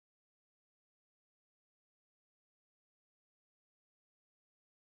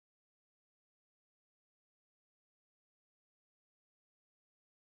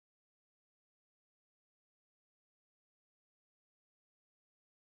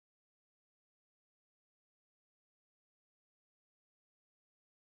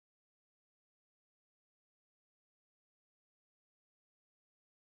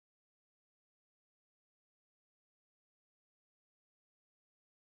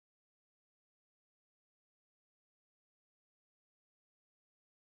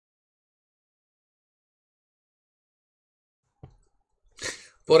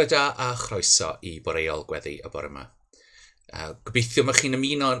Bore da a chroeso I Borel Gweddi y bore yma. Gobeithio mae chi'n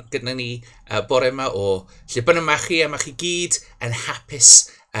ymuno gyda ni bore yma o lle bynnag mae chi a mae chi gyd yn hapus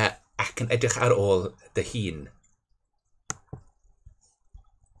ac yn edrych ar ôl dy hun.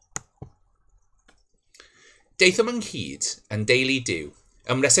 Deithom ynghyd yn deulu Duw,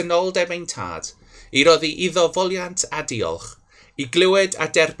 ymresenoldeb ein tad, I roddi iddo foliant a diolch, I glywed a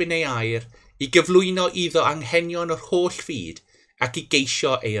derbyn ei air, I gyflwyno iddo anghenion o'r holl fyd, ac I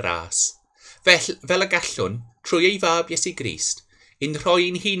geisio ei ras. Fel y gallwn, trwy ei fab Iesu Grist, i'n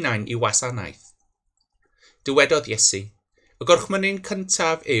rhoi'n hunain I wasanaeth. Dywedodd Iesu, y gorchmynin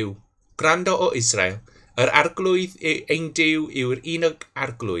cyntaf yw, gwrando o Israel, yr arglwydd ein Duw yw'r unig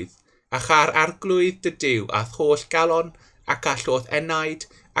arglwydd, a cha'r arglwydd dy Duw ath holl galon, ac all holl enaid,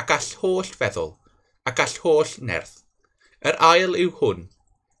 ac all holl feddwl, ac all holl nerth. Yr ail yw hwn,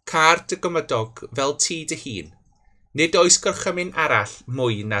 car dy gymydog fel ti dy hun, nid oes gorchymyn arall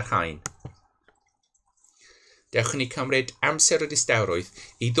mwy na'r rhain. Dewch ni cymryd amser o distawrwydd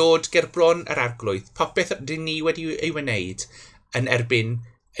I ddod gerbron yr arglwydd, popeth rydyn ni wedi ei wneud yn erbyn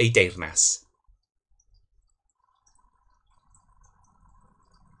ei deyrnas.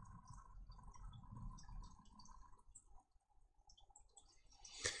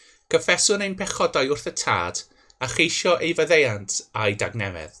 Cyffeswn ein pechodau wrth y tad a cheisio ei fyddeiant a'i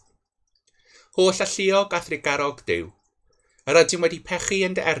dagnefedd. Holl alluog a thrigarog Duw, yr ydym wedi pechu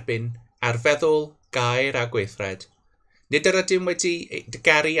yn dy erbyn ar feddwl, gair a gweithred. Nid yr ydym wedi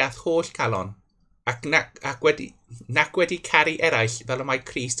garu ath holl calon, nac wedi caru eraill fel y mae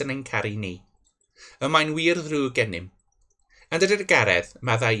Crist yn ein caru ni. Y mae'n wir ddrwg gennym. Yn ydy'r garedd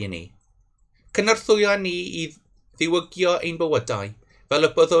maddau I ni. Cynorthwyo ni I ddiwygio ein bywydau, fel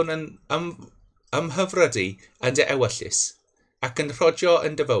y byddwn yn ymhyfrydu yn dy ewyllus, ac yn rhodio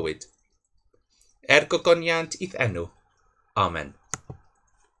yn dy fywyd. Gogoniant i'th enw. Amen.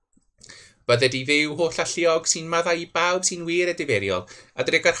 Bydded I fyw holl alluog sy'n maddau I bawb sy'n wir a diferiol, a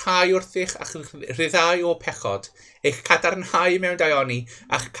dydych garhau wrthych a'ch rhyddau o pechod, eich cadarnhau mewn daioni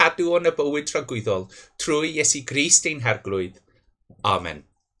a'ch cadw yn y bywyd tragwyddol, trwy Iesu Grist ein herglwydd. Amen.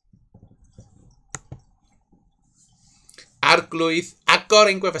 Arglwydd agor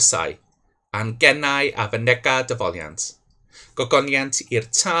ein gwefusau, a'n gennau a fynega dyfoliant. Gogoniant i'r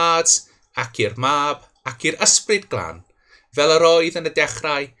tad, ac i'r mab, ac i'r ysbryd glân, fel yr oedd yn y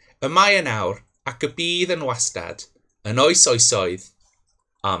dechrau, y mae yn awr, ac y bydd yn wastad, yn oes oesoedd.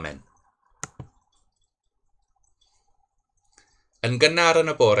 Amen. Yn gynnar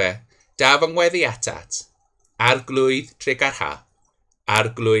yn y bore, da fy ngweddi atat, arglwydd treg ar ha,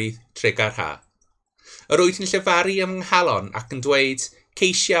 arglwydd treg ar ha. Yr wyt yn llefaru ym nghalon ac yn dweud,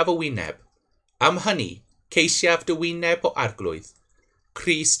 ceisiaf o wyneb. Am hynny, ceisiaf dy wyneb o arglwydd.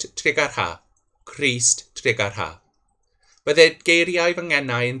 Crist treg ar ha, Crist treg ar ha. Bydded geiriau fy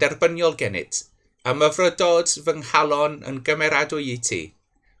ngennau yn derbyniol gennyt, a myfrydod fy nghalon yn gymeradwy I ti,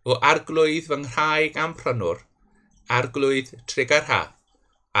 o arglwydd fy nghraig am prynwr, arglwydd treg ar ha,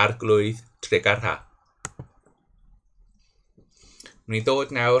 arglwydd treg ar ha. Ni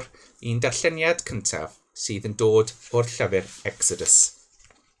ddod nawr i'n darlleniad cyntaf sydd yn dod o'r llyfr Exodus.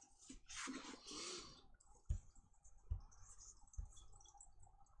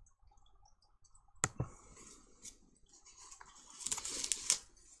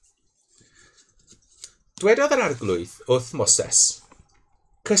 Dwedodd yr arglwydd wrth Moses,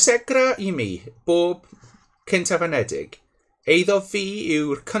 cysegra I mi bob cyntaf-anedig, eiddo fi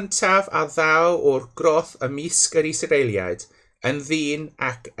yw'r cyntaf a ddaw o'r groth ymysg yr Israeliaid yn ddyn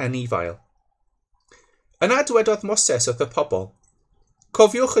ac yn ifael. Yna dwedodd Moses wrth y pobl,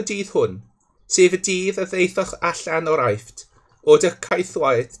 cofiwch y dydd hwn, sef y dydd y ddeithoch allan o'r Aifft, o dy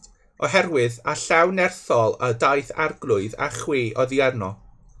caethwaith, oherwydd a llaw nerthol a daeth arglwydd a chwi oddi arno.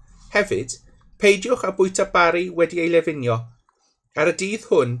 Hefyd, peidiwch a bwyta bari wedi ei lefinio. Ar y dydd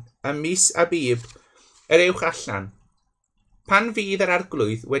hwn, ym mis Abib, yr ewch allan. Pan fydd yr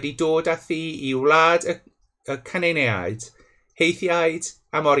arglwydd wedi dod â thi I wlad y Cananeaid, Heithiaid,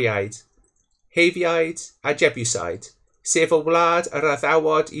 Amoriaid, Heifiaid a Jebusaid, sef o wlad yr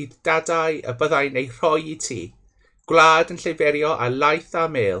addawod I dadau y byddai'n ei rhoi I ti, gwlad yn lleferio a laeth a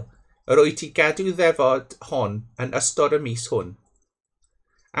mêl, yr wyt ti gadw ddefod hon yn ystod y mis hwn.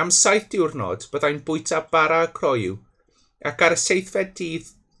 Am 7 diwrnod byddai'n bwyta bara croew, ac ar y 7fed dydd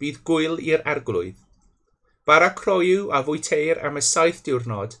bydd gwyl i'r arglwydd. Bara croew a fwyteir am y 7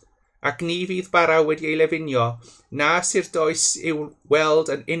 diwrnod, ac ni fydd bara wedi ei lefinio, na sy'r does i'w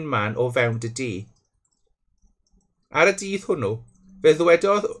weld yn unman o fewn dy dŷ. Ar y dydd hwnnw, fe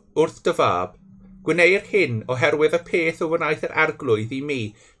ddwedodd wrth dy fab, gwneir hyn oherwydd y peth o wnaeth yr arglwydd I mi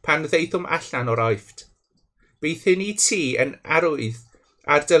pan ddeithom allan o'r Aifft. Bydd hyn I ti yn arwydd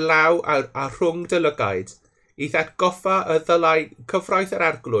ar dy law a rhwng dy lygaid, i ddatgoffa y ddylai cyfraith yr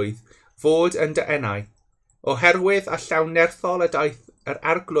arglwydd fod yn dy enau, oherwydd a llawn nerthol y daeth yr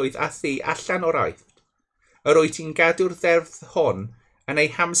arglwydd a thi allan o'r aifft. Yr wyt ti'n gadw'r ddeddf hon yn ei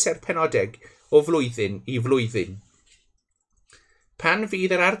hamser penodeg o flwyddyn i flwyddyn. Pan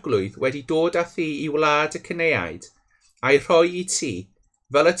fydd yr arglwydd wedi dod â thi i wlad y Cyneaid, a'i rhoi i ti,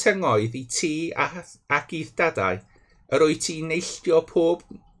 fel y tyngoedd i ti ac i'th dadau, yr wyt ti'n neillio pob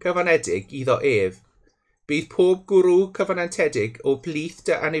cyfanedig iddo ef. Bydd pob gwrw cyfanantedig o blith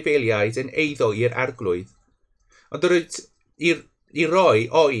dy anifeiliaid yn eiddo i'r arglwydd. Ond yr wyt i roi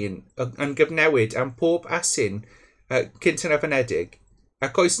oen yn gyfnewid am pob asyn cynt yn yfanedig,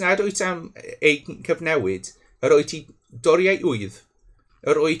 ac oes nad wyt am ei cyfnewid, yr wyt i doriau wydd,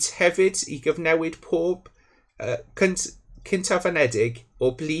 yr wyt hefyd i gyfnewid pob cynt yfanedig o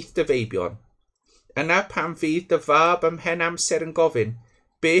blith dy feibion. Yna pam fydd dy fab ym mhen amser yn gofyn,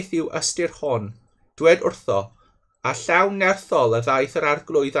 beth yw ystyr hon, dwed wrtho, a llawn nerthol y ddaeth yr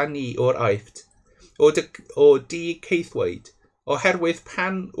arglwydd â ni o'r aifft, o di ceithweid, oherwydd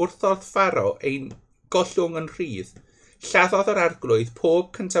pan wrthodd Pharo ein gollwng yn rhydd, lladdodd yr arglwydd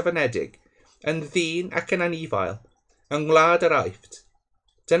pob cyntafynedig, yn ddyn ac yn anifail, yng ngwlad yr aifft.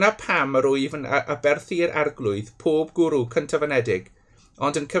 Dyna pam yr wyf yn aberthu'r arglwydd pob gwrw cyntafynedig,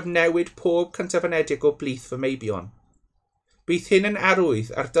 ond yn cyfnewid pob cyntafynedig o blith fy meibion. Bydd hyn yn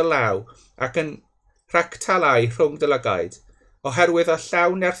arwydd ar dy law ac yn rhactalau rhwng dy lygaid, oherwydd a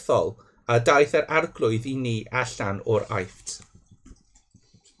llawn nerthol a daeth yr arglwydd i ni allan o'r aifft.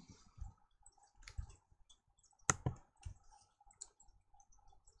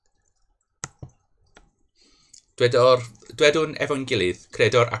 Dwedwn efo'n gilydd,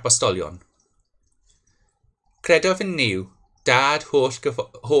 credw'r apostolion. Credof yn niw, dad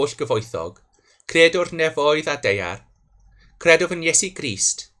holl gyfoethog, credw'r nefoedd a deiar, credof yn Iesu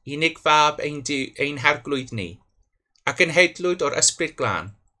Grist, unig fab ein harglwydd ni, ac yn heidlwyd o'r ysbryd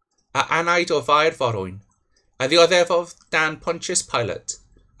glân, a anaid o fair forwyn, a ddioddefodd dan Pontius Pilate,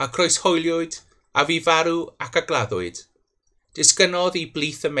 a croeshoeliwyd, a fu farw ac a gladdwyd. Disgynnodd i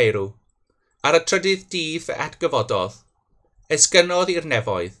blith y meirw, ar y trydydd dydd fe atgyfododd, esgynnodd i'r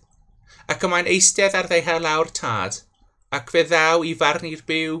nefoedd, ac yma'n eistedd ar ddehel lawr tad, ac fe ddaw i farnu'r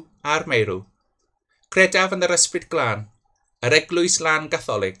byw a'r meirw. Credaf yn yr ysbryd glân, yr eglwys lan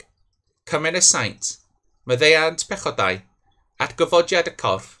gatholig, cymen y saint, myddeiant pechodau, atgyfodiad y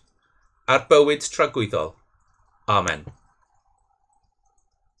corff, a'r bywyd tragwyddol. Amen.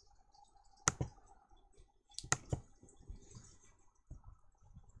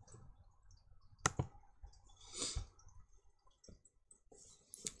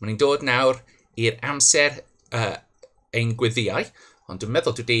 Mae'n ni'n dod nawr i'r amser ein gwyddiau, ond dwi'n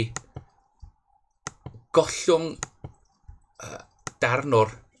meddwl dwi wedi gollwng darn o'r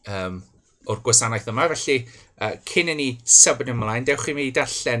gwasanaeth yma, felly cyn i ni symud ymlaen, dewch i mi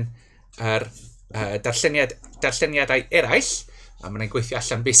darllen yr darlleniadau eraill, a mae'n gweithio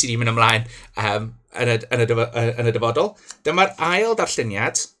allan beth sydd wedi mynd ymlaen yn y dyfodol. Dyma'r ail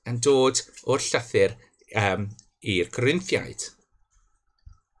darlleniad yn dod o'r llythyr i'r Corinthiaid.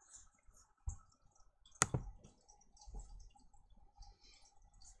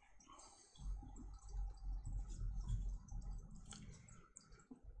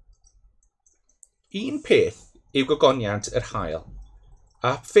 Un peth yw gogoniant yr hael,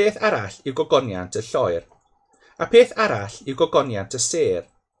 a peth arall yw gogoniant y lloer, a peth arall yw gogoniant y sêr.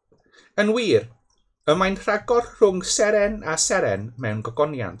 Yn wir, y mae'n rhagor rhwng seren a seren mewn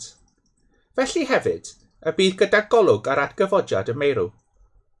gogoniant. Felly hefyd, y bydd gyda golwg ar atgyfodiad y meirw.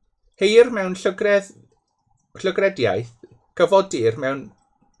 Heir mewn llygrediaeth, cyfodir mewn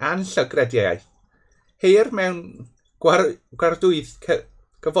anllygrediaeth. Heir mewn gwardwydd,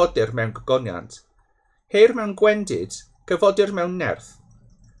 cyfodir mewn gogoniant. Heir mewn gwendid, cyfodir mewn nerth.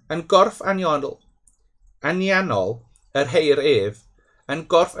 Yn gorff anianol yr heir ef, yn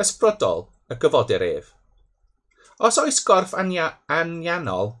gorff ysbrydol y cyfodir ef. Os oes gorff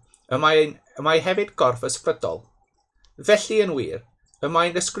anianol, y mae hefyd gorff ysbrydol. Felly yn wir, y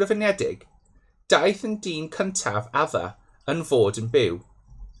mae'n ysgrifenedig, daeth yn dyn cyntaf adda yn fod yn byw.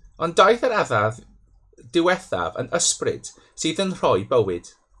 Ond daeth yr adda diwethaf yn ysbryd sydd yn rhoi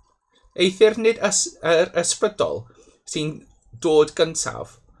bywyd. Eithir nid yr ysbrydol sy'n dod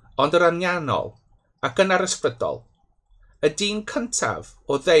gyntaf, ond yr anianol, ac yn yr ysbrydol. Y dyn cyntaf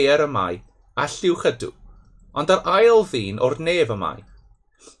o ddeiar y mae a llwch ydw, ond yr ail ddyn o'r nef y mae.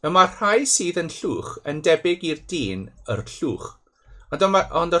 Y mae rhai sydd yn llwch yn debyg i'r dyn yr llwch,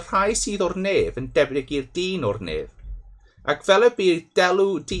 ond y rhai sydd o'r nef yn debyg i'r dyn o'r nef. Ac fel y bydd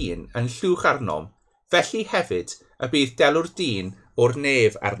delw dyn yn llwch arnom, felly hefyd y bydd delw'r dyn o'r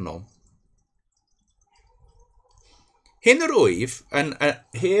nef arno. Hef yr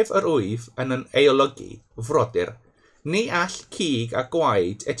wyf yn ei olygu, frodyr, ni all cig a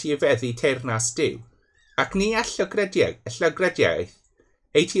gwaed et i feddu teyrnas Duw, ac ni all llygrediaeth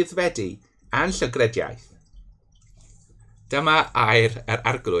ei tieddfedu a'n llygrediaeth. Dyma air yr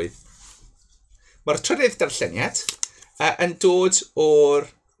arglwydd. Mae'r trydydd darlleniad yn dod o'r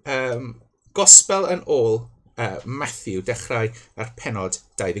Gospel yn ôl Matthew, dechrau ar pennod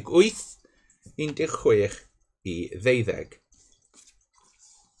 28, 16 i 12.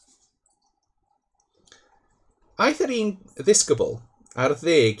 Aeth yr un ddisgybl ar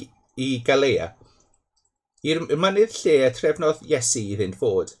 10 i Galea i'r mynydd lle y trefnodd Iesu iddynt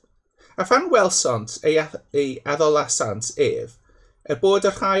fod. A phan welsont ei addolasant ef, bod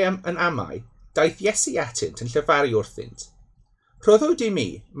y rhai yn amau, daeth Iesu atynt yn llyfaru wrthynt. Rhoddwyd i mi,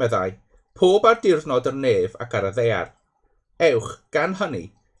 meddai, pob ar diwrnod yr nef ac ar y ddaear. Ewch gan hynny,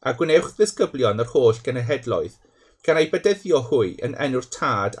 a gwnewch ddisgyblion yr holl genhedloedd, gan ei bedyddio hwy yn enw'r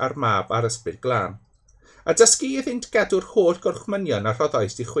Tad a'r Mab a'r Ysbryd Glân. A dysgu iddynt gadw'r holl gorchmynion a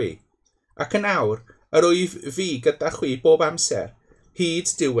rhoddais i chwi. Ac yn awr, yr wyf fi gyda chwi bob amser, hyd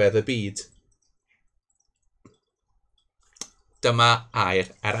diwedd y byd. Dyma air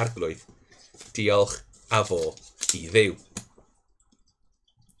yr arglwydd. Diolch a fo i Dduw.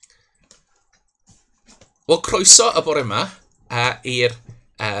 Wel, croeso y bore yma i'r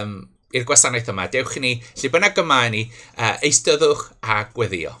gwasanaeth yma. Dewch i ni, lle bynnag yma ni, eistyddwch a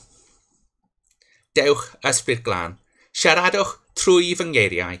gweddio. Dewch Ysbryd Glân, siaradwch trwy fy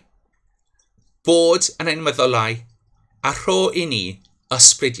ngeiriau, bod yn ein meddylau, a rho i ni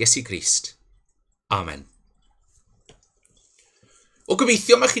ysbryd Iesu Grist. Amen. O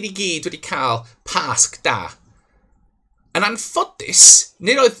gobeithio mae chi gyd wedi cael Pasg da. Yn anffodus,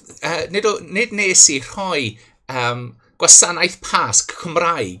 nid nes i rhoi gwasanaeth Pasg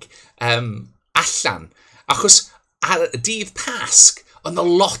Cymraeg allan, achos ar dydd Pasg, ond y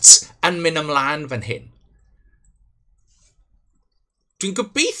lot yn mynd ymlaen fan hyn. Dwi'n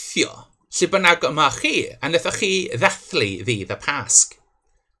gobeithio lle bynnag yma chi, a wnaethoch chi ddathlu ddydd y Pasg.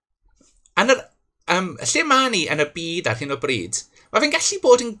 Lle ma ni yn y byd ar hyn o bryd, mae fe'n gallu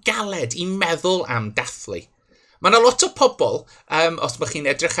bod yn galed i meddwl am dathlu. Mae yna lot o pobl, os bych chi'n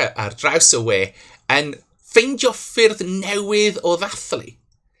edrych ar draws y we, yn ffeindio ffyrdd newydd o ddathlu.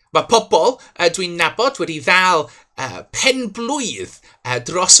 Mae pobl dwi'n nabod wedi ddal pen blwydd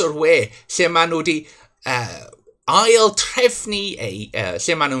dros o'r we, lle maen nhw wedi ail trefnu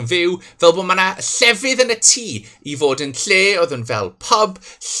lle maen nhw'n fyw, fel bod mae yna llefydd yn y tŷ i fod yn lle oedd yn fel pub,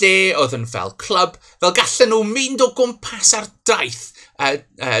 lle oedd yn fel clwb, fel gallen nhw mynd o gwmpas ar daith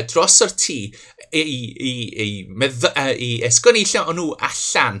dros o'r tŷ i esgynnu lle o'n nhw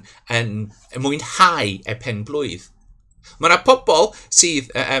allan yn mwynhau y pen blwydd. Mae yna pobl sydd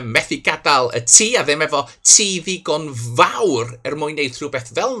methu gadael y tŷ a ddim efo tŷ ddigon fawr mwyn wneud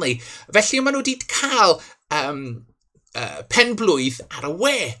rhywbeth fel ni. Felly maen nhw wedi cael pen blwydd ar y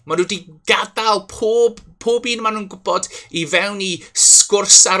we. Maen nhw wedi gadael pob un maen nhw'n gwybod i fewn i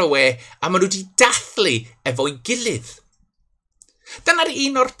sgwrs ar y we, a maen nhw wedi dathlu efo'i gilydd. Dyna'r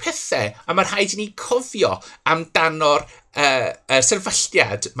un o'r pethau a mae'n rhaid i ni cofio amdano'r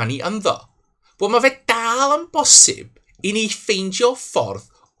sefylltiad ma'n ni ynddo. Bod mae fe dal yn bosib i ni ffeindio ffordd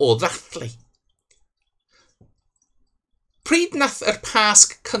o ddathlu. Pryd nath yr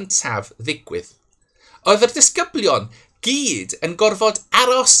Pasg cyntaf ddigwydd, oedd yr disgyblion gyd yn gorfod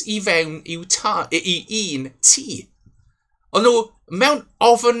aros i fewn i un tŷ. Oedd nhw mewn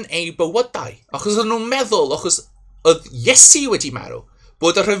ofn eu bywydau, achos oedd nhw'n meddwl, achos oedd Iesu wedi marw,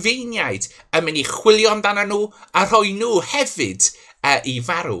 bod y Rhufeiniaid yn mynd i chwilio amdano nhw a rhoi nhw hefyd i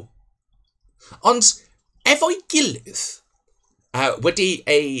farw. Ond efo'i gilydd wedi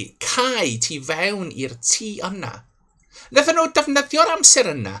ei cau tu fewn i'r tŷ yna, wnaethon nhw defnyddio'r amser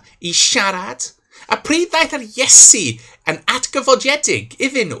yna i siarad, a pryd ddaeth yr Iesu yn atgyfodiedig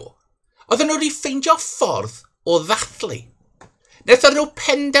iddyn nhw, oedden nhw wedi ffeindio ffordd o ddathlu. Wnaethon nhw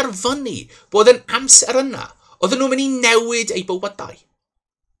penderfynu bod yn amser yna oedden nhw'n mynd i newid eu bywydau.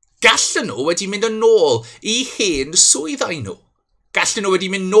 Gallen nhw wedi mynd yn ôl i hen swyddau nhw. Gallen nhw wedi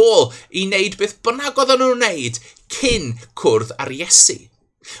mynd nôl i wneud beth bynnag oedden nhw'n wneud cyn cwrdd ar Iesu.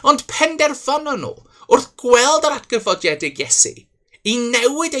 Ond penderfynon nhw, wrth gweld yr atgyfodiedig Iesu, i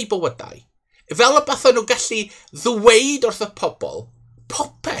newid eu bywydau, fel y bathon nhw gallu ddweud wrth y pobl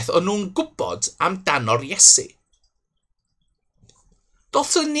popeth o'n nhw'n gwybod amdano'r Iesu.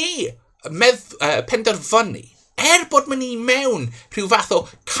 Dylswn ni penderfynu, bod mynd i mewn rhyw fath o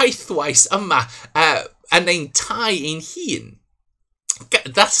caethwais yma yn ein tai ein hun,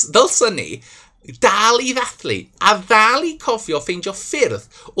 ddylswn ni dal I ddathlu a ddal I cofio ffeindio ffyrdd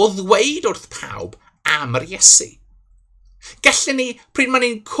o ddweud wrth pawb am yr Iesu. Gallwn ni, pryd ma'n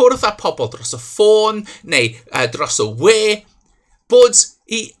ni'n cwrdd â pobl dros y ffôn neu dros y we, bod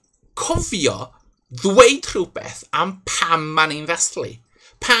I cofio ddweud rhywbeth am pam ma'n ni'n ddathlu.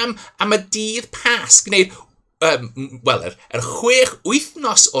 Pam am y dydd Pasg, neu, yr 6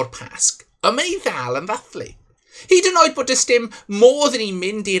 wythnos o'r Pasg, yma ni ddal yn ddathlu. Hyd yn oed bod ys dim modd I ni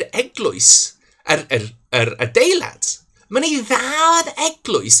mynd i'r eglwys, yr adeilad, mae ni ddal yn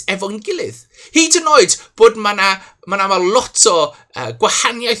eglwys efo'n gilydd. Hyd yn oed bod ma' lot o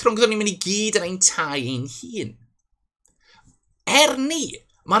gwahaniaeth rhwng ni mynd I gyd yn ein tai ein hun. Ni,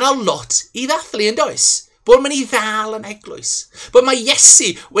 mae yna lot I ddathlu yn does. Bod ma'n ni ddal yn eglwys. Bod mae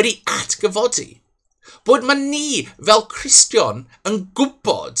Iesu wedi atgyfodi. Bod ma'n ni fel Cristion yn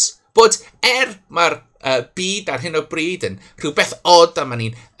gwybod bod mae'r byd ar hyn o bryd yn rhywbeth od a ma'n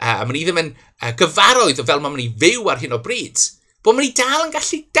ni ddim yn gyfarwydd fel ma'n ni fyw ar hyn o bryd. Bod ma'n ni dal yn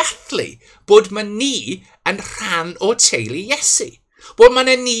gallu dathlu bod ma'n ni yn rhan o teulu Iesu. Bod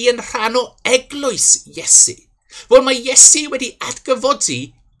ma'n ni yn rhan o eglwys Iesu. Bod mae Iesu wedi atgyfodi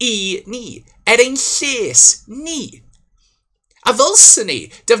I ni, ein lles ni. A ddylsyn ni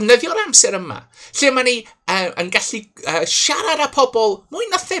defnyddio'r amser yma, lle mae ni yn gallu siarad â pobl mwy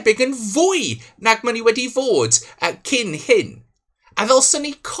na thebyg yn fwy nag mae ni wedi fod cyn hyn. A ddylsyn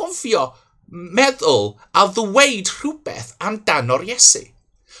ni cofio meddwl a ddweud rhywbeth amdano'r Iesu.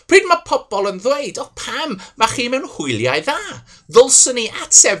 Pryd mae pobl yn ddweud, pam mae chi mewn hwyliau dda? Ddylsyn ni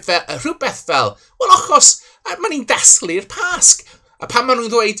ateb rhywbeth fel, wel achos mae ni'n dasglu'r Pasg. A pam maen nhw'n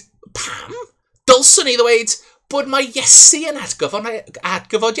ddweud, pam? Dylsyn ni ddweud bod mae Iesu yn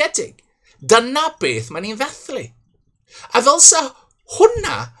atgyfodiedig. Dyna beth maen ni'n ddathlu. A ddylsa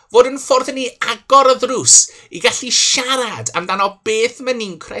hwnna fod yn ffordd I ni agor y ddrws I gallu siarad amdano beth maen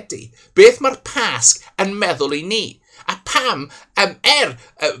ni'n credu, beth mae'r Pasg yn meddwl I ni. A pam,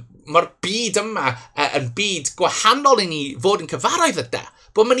 mae'r byd yma yn byd gwahanol I ni fod yn cyfarwydd yda,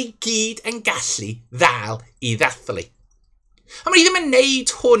 bod maen ni gyd yn gallu ddal I ddathlu. A maen ni ddim yn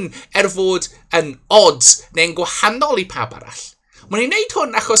neud hwn fod yn odds neu'n gwahanol I pawb arall. Maen ni'n neud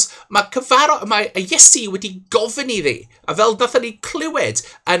hwn achos mae Iesu wedi gofyn iddi, a fel nathon ni clywed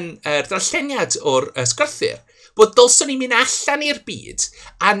yn darlleniad o'r sgwrthyr, bod dylswn ni mynd allan i'r byd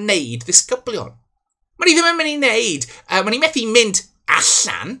a wneud ddisgyblion. Maen ni ddim yn mynd I wneud, maen ni methu mynd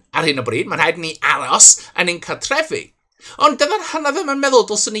allan ar hyn o bryd, mae'n rhaid ni aros yn ein cartrefi. Ond dyna'r hynny ddim yn meddwl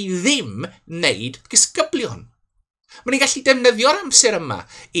dylswn ni ddim wneud disgyblion. Maen ni'n gallu defnyddio'r amser yma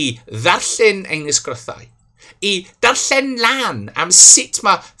I ddarllen ein ysgrythau, I darllen lan am sut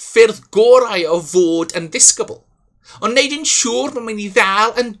mae ffyrdd gorau o fod yn ddisgybl. Ond wneud yn siŵr bod maen ni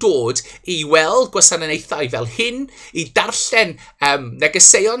ddal yn dod I weld gwasanaethau fel hyn, I darllen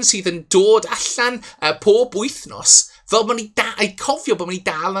negeseuon sydd yn dod allan pob wythnos, fel maen ni cofio bod maen ni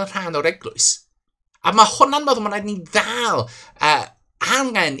dal yn rhan o'r eglwys. A mae hwnna'n meddwl maen ni'n ddal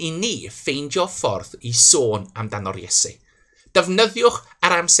angen I ni ffeindio ffordd I sôn amdano'r Iesu. Defnyddiwch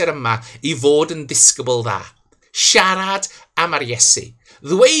yr amser yma I fod yn ddisgybl dda. Siarad am yr Iesu.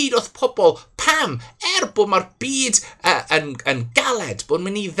 Ddweud wrth pobl pam bod mae'r byd yn galed bod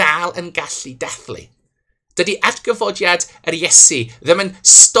maen ni ddal yn gallu dathlu. Dydy atgyfodiad yr Iesu ddim yn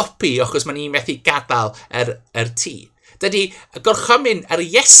stopi achos maen ni methu gadael yr tŷ. Dydy gorchymyn yr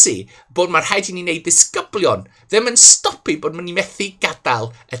Iesu bod mae'r rhaid I ni wneud ddisgyblion ddim yn stopi bod maen ni methu gadael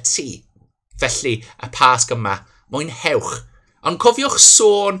y tŷ. Felly y Pasg yma, mwynhewch. Ond cofiwch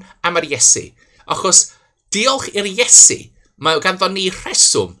sôn am yr Iesu, achos diolch i'r Iesu, mae ganddo ni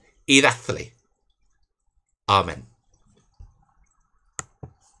rheswm I ddathlu. Amen.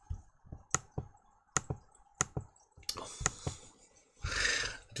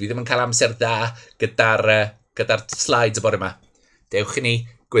 Dwi ddim yn cael amser da gyda'r slides y bore yma. Dewch I ni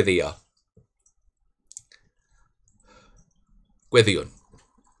gweddio. Gweddiwn.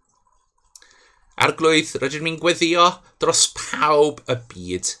 Arglwydd, rydym ni'n gweddio dros pawb y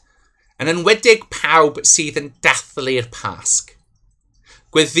byd, yn enwedig pawb sydd yn dathlu'r Pasg.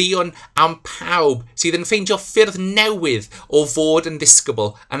 Gweddiwn am pawb sydd yn ffeindio ffyrdd newydd o fod yn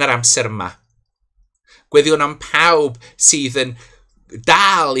ddisgybl yn yr amser yma. Gweddiwn am pawb sydd yn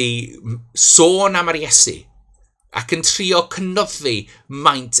dal I sôn am yr Iesu ac yn trio cynyddu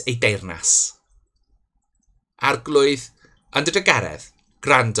maint ei deyrnas. Arglwydd, yndyd y garedd,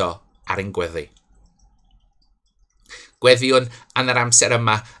 gwrando ar ein gweddi. Gweddiwn yn yr amser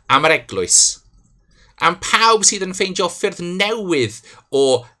yma am yr eglwys. Am pawb sydd yn ffeindio ffyrdd newydd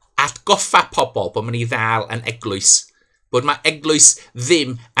o atgoffa pobl bod maen ni ddal yn eglwys. Bod mae eglwys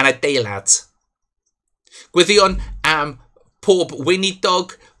ddim yn adeilad. Gweddiwn am pob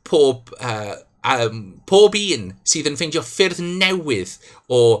weinidog, pob pob un sydd yn ffeindio ffyrdd newydd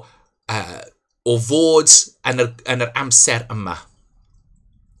o fod yn yr amser yma.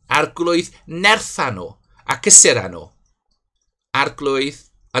 Arglwydd nerthan nhw a cysuran nhw. Arglwydd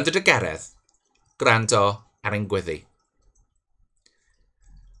under dy garedd, gwrando ar ein gweddi.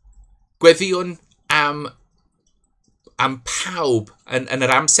 Gweddiwn am pawb yn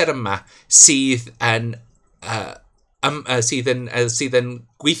yr amser yma sydd yn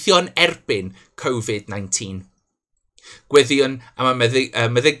gweithio'n erbyn Covid-19. Gweddiwn am y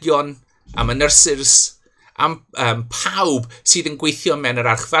meddygion, am y nyrsys, am pawb sydd yn gweithio mewn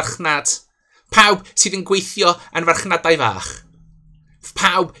yr archfarchnad, pawb sydd yn gweithio yn farchnadau fach,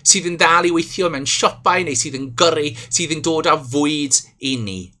 pawb sydd yn dal i weithio mewn siopau neu sydd yn gyrru, sydd yn dod â fwyd i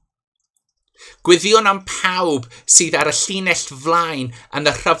ni. Gweddiwn am pawb sydd ar y llinell flaen yn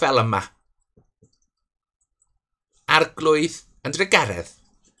y rhyfel yma. Arglwydd yn dy garedd,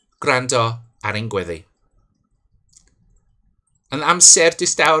 gwrando ar ein gweddi. Yn amser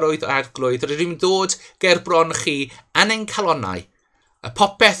distawrwydd o arglwydd, rydym dod ger bron chi yn ein calonnau, y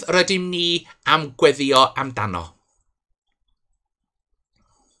popeth rydym ni am gweddio amdano.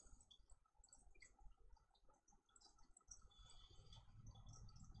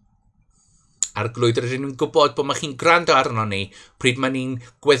 Arglwydd, rydym ni'n gwybod bod chi'n gwrando arno ni pryd mae ni'n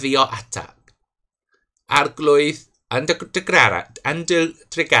gweddio atag. Arglwydd yn dy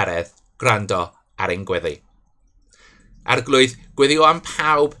garedd, gwrando ar ein gweddi. Arglwydd, gweddio am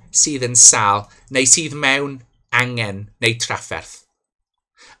pawb sydd yn sâl neu sydd mewn angen neu trafferth.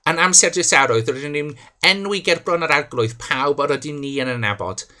 Yn amser distawrwydd, rydym ni'n enwi gerbron yr arglwydd pawb o'r ydym ni yn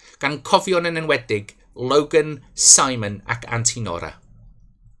anabod, gan cofio'n yn enwedig Logan, Simon ac Antinora.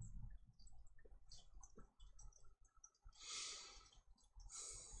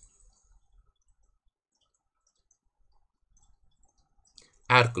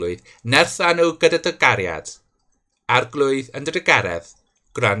 Arglwydd, nerthan nhw gyda dy gariad. Arglwydd yn dy garedd,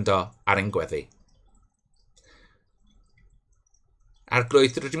 gwrando ar ein gweddi.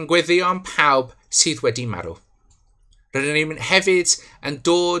 Arglwydd, rydym gweddio am pawb sydd wedi marw. Rydym ni hefyd yn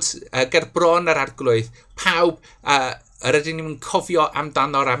dod ger bron yr arglwydd, pawb rydym ni'n cofio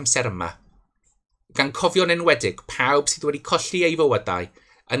amdano'r amser yma. Gan cofio'n enwedig pawb sydd wedi colli ei fywydau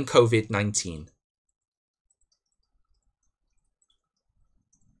yn Covid-19.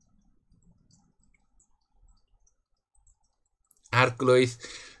 Arglwydd,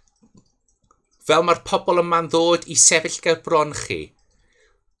 fel mae'r pobl yma'n ddod i sefyll ger bron chi,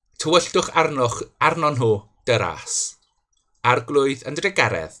 tywylltwch arno nhw dy ras. Arglwydd yn dy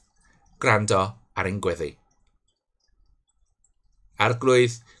garedd, gwrando ar ein gweddi.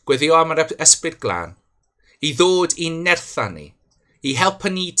 Arglwydd, gweddio am yr ysbryd glân, i ddod i nerthan ni, i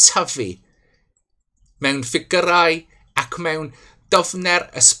helpu ni tyfu mewn ffigurau ac mewn dofner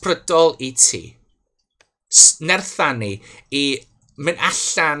ysbrydol i ti. Nerthan ni i mynd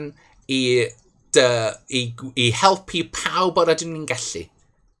allan i helpu pawb o'r ydym ni'n gallu.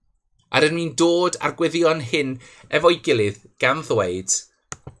 A rydym ni'n dod ar gweddion hyn efo'i gilydd gan ddweud,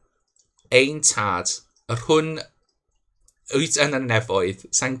 ein tad, yr hwn wyt yn y nefoedd,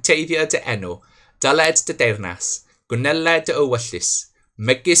 sancteiddio dy enw, dyled dy deyrnas, gwneled dy ywyllus,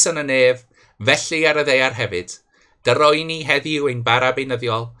 megis yn y nef, felly ar y ddeiar hefyd, dyroi ni heddiw ein bara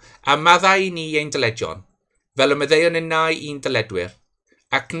beunyddiol, a maddau ni ein dyledion, fel y meddeion yna i'n dyledwyr,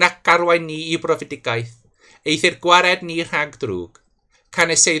 ac nac arwain ni i brofedigaeth, eithir gwared ni rhag drwg,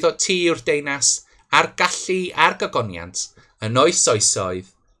 canes eiddo ti yw'r deunas, a'r gallu a'r gogoniant, yn oes oesoedd.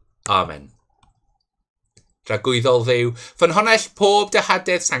 Amen. Dragwyddol Dduw, fy nhonell pob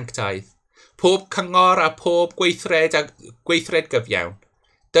dehadedd sanctaidd, pob cyngor a pob gweithred gyfiawn,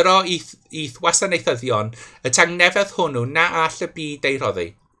 dyro i'th wasanaethyddion y tangnefedd hwnnw na all y byd ei roddi,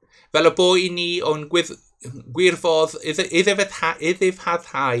 fel y bo i ni o'n gwirfodd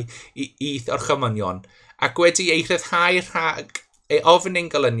iddifaddhau i'th orchymynion, ac wedi ei rhyddhau rhag ei ofyn ein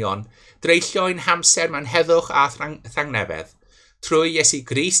golynion, dreillio ein hamser mewn heddwch a thangnefedd, trwy Iesu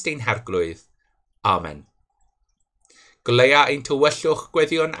Grist ein harglwydd. Amen. Goleia ein tywyllwch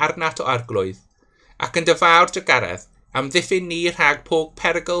gweddion arnat o arglwydd, ac yn dyfawr dy garedd, am ddiffyn ni rhag pob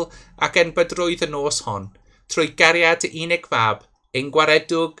perygl ac enbydrwydd y nos hon, trwy gariad y unig fab, ein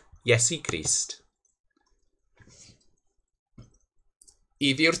gwaredwg Iesu Grist.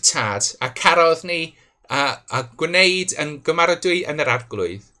 Iddiw'r tad, a carodd ni a gwneud yn gymaradwy yn yr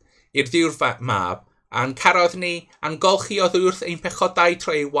arglwydd, i'r ddiw'r mab, a'n carodd ni a'n golchi o ddwrth ein pechodau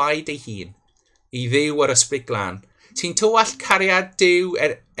trwy ei waed ei hun, i ddiw yr ysbryd glân, sy'n tywall cariad Duw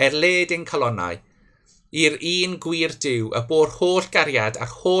led ein calonnau, i'r un gwir Duw, y bo'r holl gariad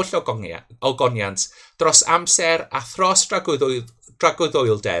a'r holl ogoniant dros amser a thros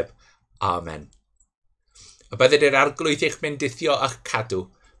dragwyddoeldeb, Amen. A bydded yr arglwydd eich bendithio a'ch cadw.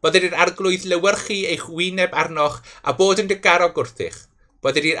 Bydded yr arglwydd lywyrchu eich wyneb arnoch a bod yn dygarog wrthych.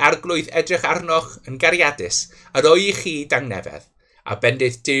 Bydded i'r arglwydd edrych arnoch yn gariadus a roi i chi dangnefedd. A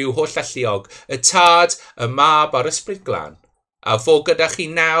bendydd Duw holl alluog, y tad, y mab a'r ysbryd glân. A fo gyda chi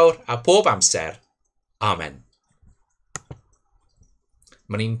nawr a pob amser. Amen.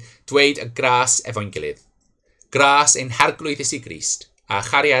 Mae'n ni'n dweud y gras efo'n gilydd. Gras ein harglwydd Iesu Grist, a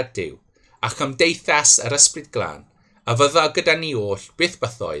chariad Duw, a chymdeithas yr ysbryd glân, a fydda gyda ni oll byth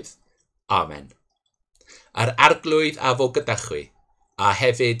bythoedd. Amen. Yr arglwydd a fo gyda chwi, a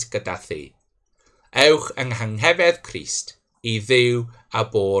hefyd gyda thi. Ewch yng nghanghefedd Crist, i Dduw a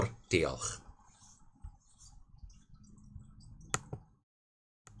Bor diolch.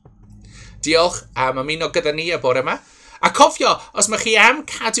 Diolch am ymuno gyda ni y bore yma. A cofio, os mae chi am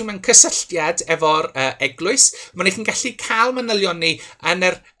cadw mewn cysylltiad efo'r eglwys, mae chi'n gallu cael manylion ni yn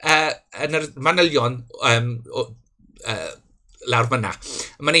yr manylion lawr fyna.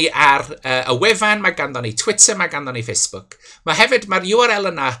 Mae ni ar y wefan, mae ganddo ni Twitter, mae ganddo ni Facebook. Mae'r URL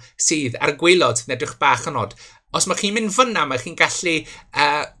yna sydd ar y gwaelod yn edrych bach yn od. Os mae chi'n mynd fyna, mae chi'n gallu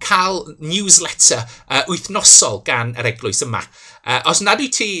cael newsletter wythnosol gan yr eglwys yma. Os nad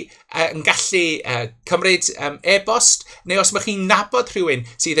wyt ti yn gallu cymryd e-bost, neu os mae chi'n nabod rhywun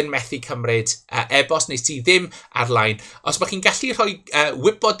sydd yn methu cymryd e-bost neu sydd ddim ar-line, os mae chi'n gallu rhoi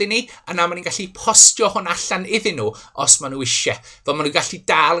wybod i ni, yna mae ni'n gallu postio hwn allan iddyn nhw os maen nhw eisiau. Fel maen nhw'n gallu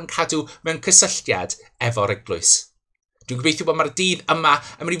dal yn cadw mewn cysylltiad efo'r eglwys. Dwi'n gobeithio bod mae'r dydd yma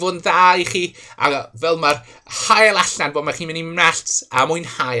yn mynd i fod yn dda i chi, a fel mae'r hael allan, bod mae chi'n mynd i mnallt a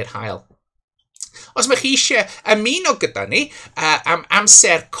mwynhau'r hael. Os mae chi eisiau ymuno gyda ni am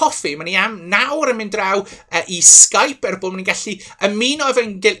amser coffi, mae ni am nawr yn mynd draw i Skype bod ni'n gallu ymuno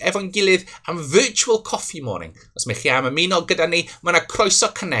efo'n gilydd am virtual coffee morning. Os mae chi am ymuno gyda ni, mae yna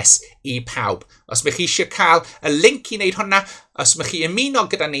croeso cynnes i pawb. Os mae chi eisiau cael y link i wneud hwnna, os mae chi ymuno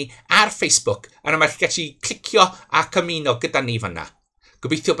gyda ni ar Facebook, yna mae chi gallu clicio ac ymuno gyda ni fyna.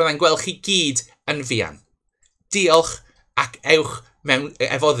 Gobeithio byddai'n gweld chi gyd yn fuan. Diolch ac ewch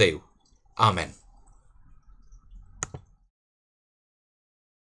efo Dduw. Amen.